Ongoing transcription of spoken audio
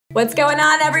What's going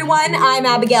on, everyone? I'm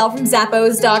Abigail from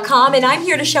Zappos.com, and I'm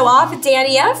here to show off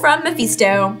Dania from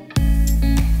Mephisto.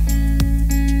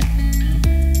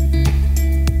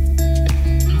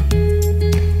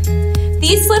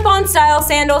 These slip-on style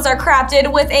sandals are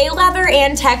crafted with a leather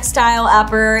and textile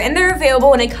upper, and they're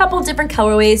available in a couple different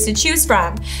colorways to choose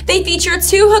from. They feature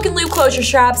 2 hook and loop closure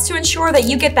straps to ensure that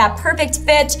you get that perfect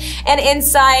fit, and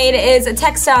inside is a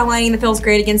textile lining that feels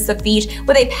great against the feet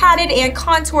with a padded and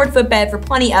contoured footbed for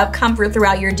plenty of comfort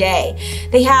throughout your day.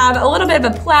 They have a little bit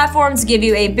of a platform to give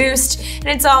you a boost, and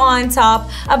it's all on top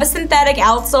of a synthetic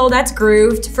outsole that's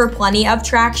grooved for plenty of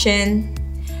traction.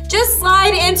 Just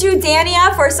slide into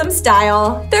Dania for some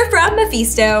style. They're from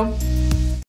Mephisto.